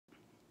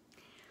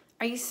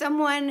Are you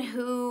someone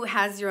who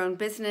has your own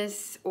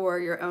business or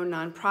your own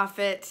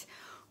nonprofit,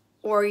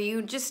 or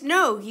you just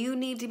know you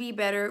need to be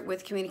better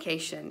with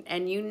communication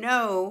and you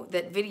know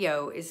that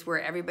video is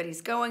where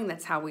everybody's going?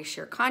 That's how we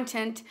share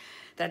content.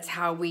 That's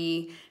how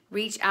we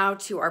reach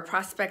out to our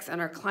prospects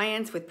and our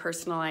clients with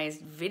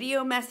personalized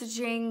video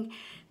messaging.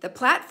 The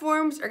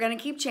platforms are going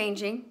to keep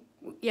changing.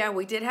 Yeah,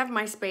 we did have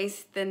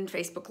MySpace, then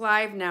Facebook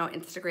Live, now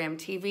Instagram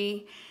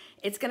TV.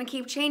 It's going to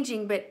keep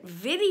changing, but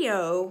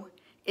video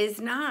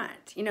is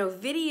not.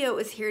 Video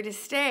is here to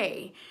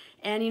stay.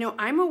 And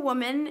I'm a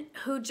woman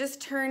who just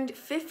turned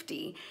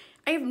 50.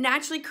 I have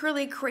naturally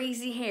curly,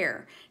 crazy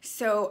hair.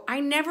 So I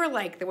never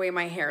like the way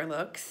my hair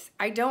looks.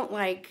 I don't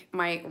like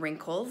my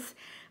wrinkles.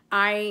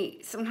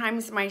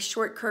 Sometimes my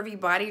short, curvy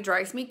body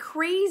drives me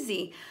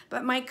crazy,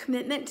 but my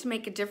commitment to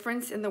make a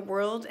difference in the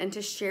world and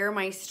to share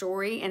my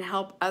story and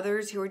help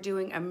others who are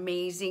doing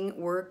amazing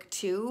work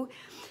too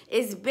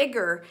is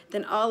bigger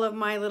than all of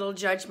my little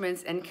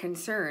judgments and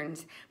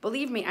concerns.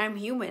 Believe me, I'm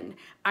human.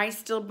 I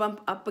still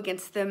bump up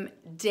against them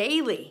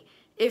daily,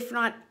 if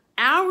not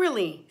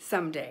hourly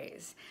some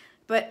days.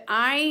 But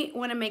I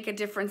want to make a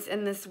difference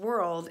in this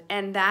world,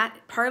 and that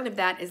part of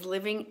that is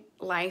living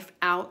life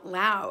out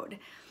loud.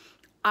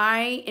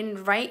 I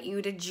invite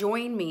you to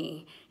join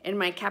me in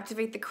my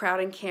Captivate the Crowd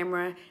and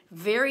Camera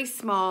very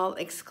small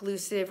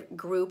exclusive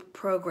group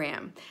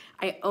program.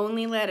 I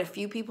only let a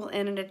few people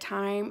in at a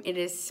time. It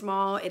is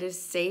small, it is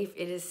safe,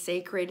 it is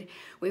sacred.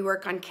 We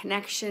work on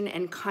connection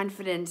and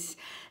confidence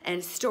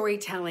and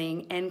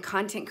storytelling and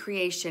content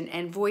creation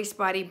and voice,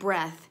 body,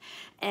 breath.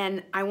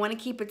 And I want to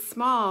keep it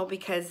small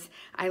because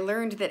I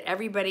learned that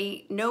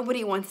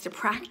nobody wants to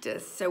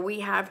practice. So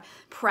we have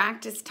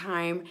practice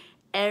time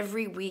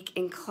every week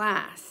in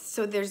class.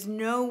 So there's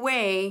no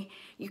way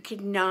you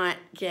could not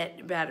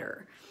get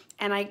better.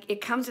 And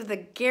it comes with a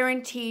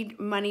guaranteed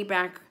money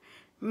back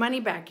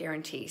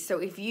guarantee. So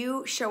if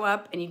you show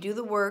up and you do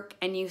the work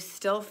and you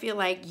still feel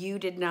like you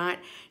did not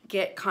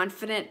get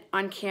confident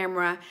on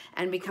camera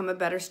and become a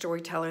better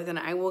storyteller, then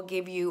I will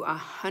give you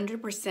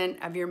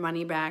 100% of your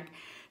money back,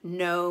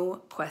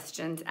 no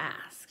questions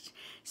asked.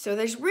 So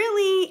there's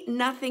really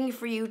nothing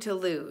for you to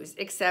lose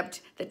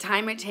except the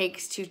time it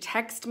takes to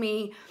text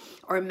me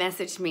or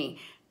message me.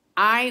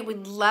 I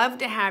would love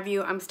to have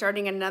you. I'm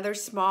starting another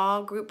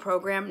small group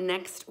program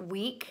next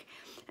week,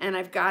 and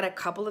I've got a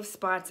couple of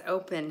spots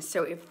open.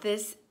 So if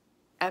this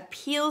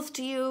appeals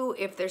to you,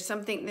 if there's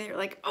something that you're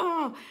like,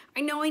 oh,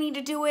 I know I need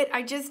to do it,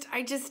 I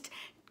just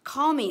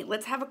call me.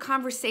 Let's have a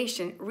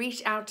conversation.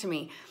 Reach out to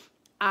me.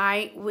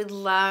 I would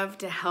love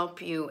to help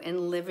you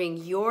in living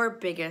your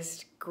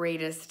biggest,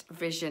 greatest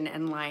vision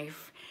in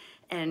life.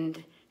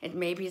 And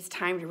maybe it's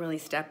time to really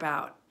step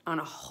out on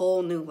a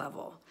whole new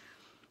level.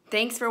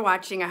 Thanks for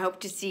watching. I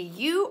hope to see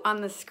you on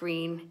the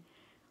screen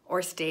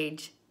or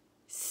stage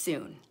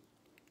soon.